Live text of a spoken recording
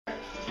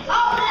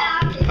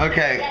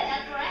Okay.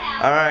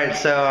 Alright,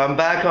 so I'm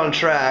back on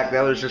track.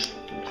 That was just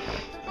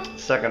a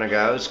second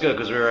ago. It's good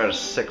because we were at a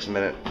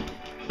 6-minute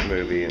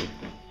movie and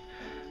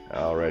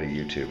already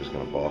YouTube is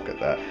going to balk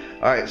at that.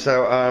 Alright,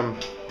 so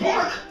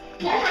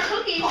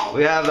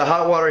we have the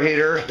hot water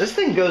heater. This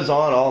thing goes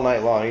on all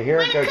night long. You hear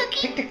it go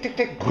tick, tick, tick,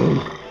 tick.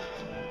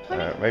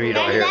 Alright, maybe you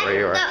don't hear it where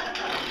you are.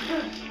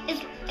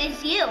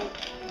 It's you.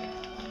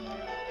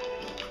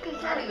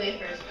 Probably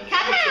wafers.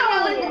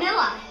 Cappuccino with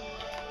vanilla.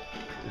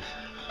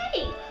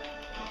 Hey.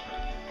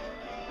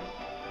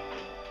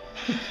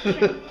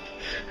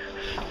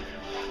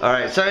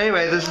 Alright, so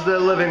anyway, this is the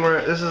living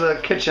room. This is the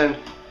kitchen.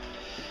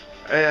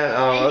 And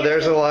oh,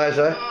 there's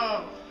Eliza.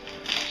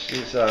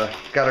 She's got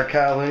her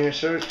Catalunya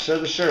shirt. Show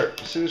the shirt.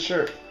 See the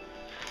shirt.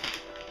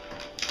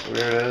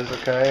 There it is,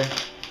 okay.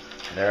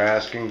 They're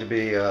asking to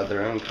be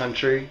their own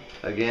country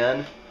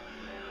again.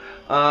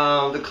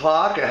 The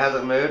clock, it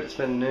hasn't moved. It's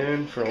been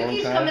noon for a long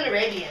Cookies time. come in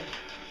Arabian.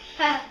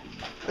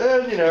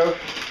 And you know,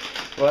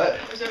 what?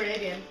 Where's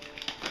Arabian?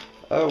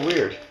 Oh,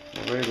 weird.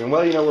 Arabian.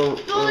 Well, you know, we're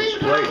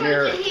right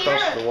near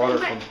across the water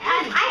from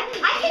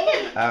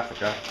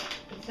Africa.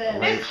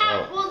 There's a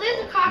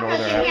cockroach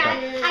in here.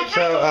 I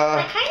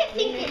kind of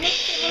think it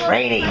makes it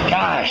Rainy,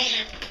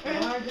 gosh.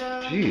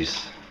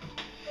 Jeez.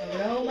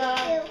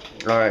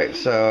 Alright,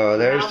 so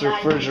there's the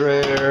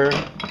refrigerator.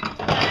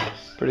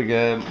 Pretty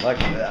good. Like,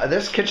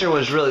 this kitchen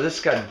was really,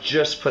 this guy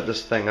just put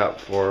this thing up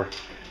for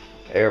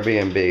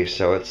Airbnb,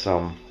 so it's,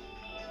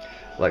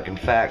 like, in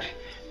fact,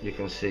 you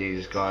can see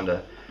he's gone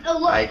to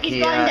IKEA.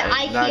 He's gone to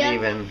IKEA. Not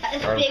even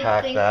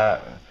unpack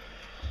that.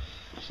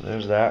 So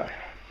there's that.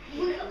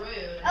 We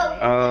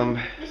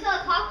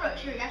saw a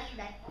cockroach here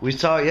yesterday. We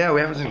saw, yeah, we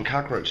haven't seen a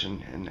cockroach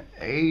in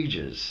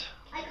ages.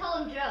 I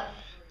call him Joe.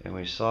 And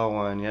we saw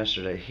one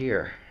yesterday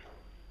here.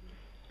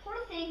 Poor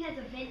thing has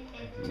a vent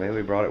in. Maybe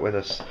we brought it with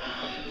us.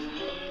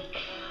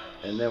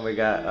 And then we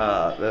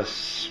got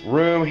this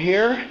room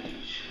here.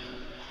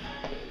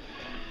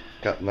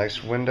 Got a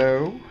nice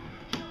window.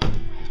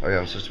 Oh yeah,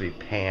 I'm supposed to be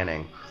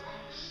panning.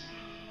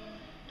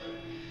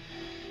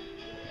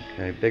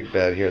 Okay, big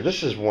bed here.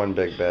 This is one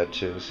big bed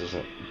too. This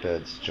isn't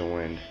beds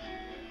joined.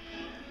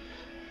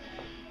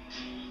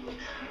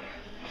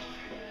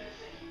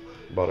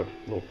 Bought a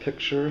little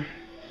picture.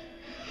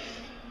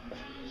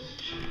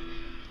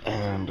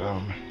 And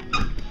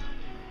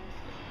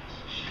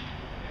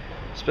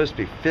it's supposed to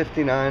be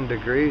 59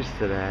 degrees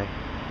today.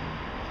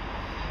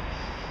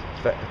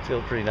 In fact, it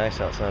feels pretty nice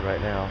outside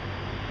right now.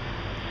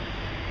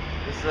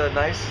 This is a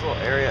nice little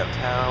area of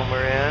town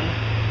we're in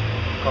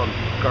called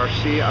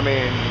Gracia.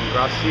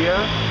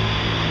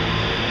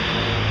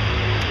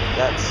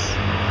 That's,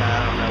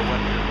 I don't know what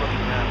you're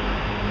looking at.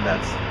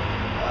 That's,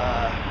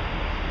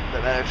 the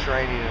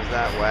Mediterranean is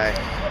that way.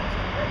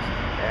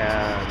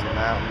 And the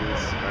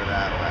mountains are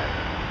that way.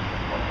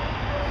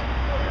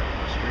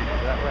 The street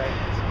is that way.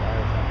 The sky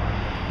is that way.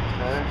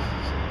 Okay.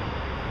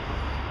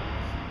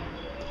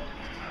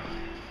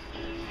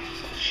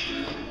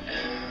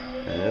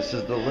 And this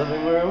is the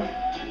living room.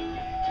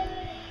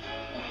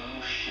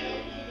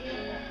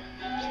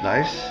 It's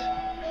nice.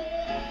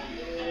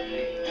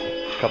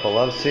 Couple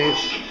love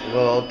seats, a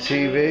little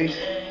TV.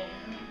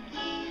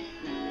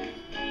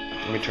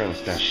 Let me turn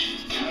this down.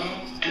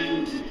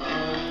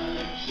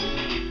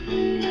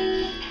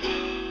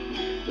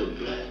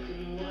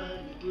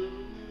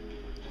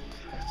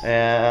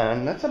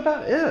 And that's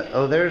about it.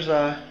 Oh, there's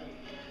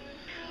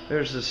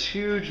this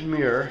huge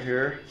mirror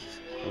here,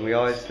 and we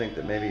always think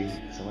that maybe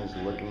someone's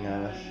looking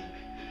at us.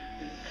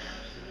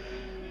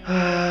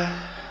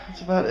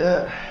 That's about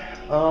it.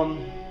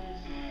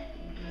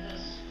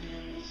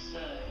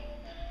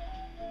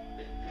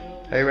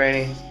 Hey,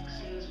 Rainy.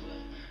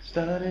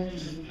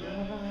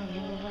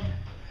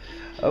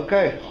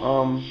 Okay.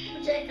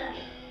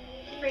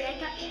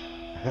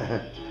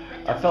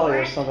 I felt like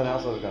there was something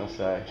else I was gonna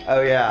say.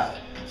 Oh yeah.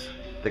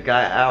 The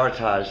guy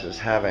advertised as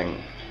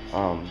having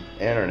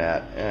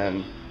internet,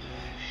 and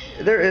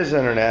there is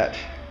internet,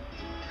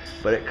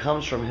 but it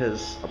comes from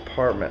his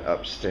apartment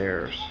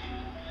upstairs,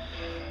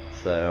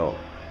 so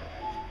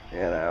you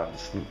know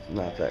it's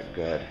not that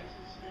good.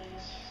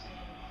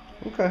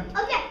 Okay.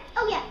 Oh yeah.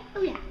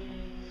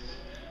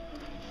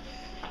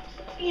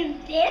 And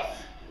this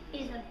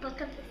is a book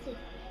of the sea.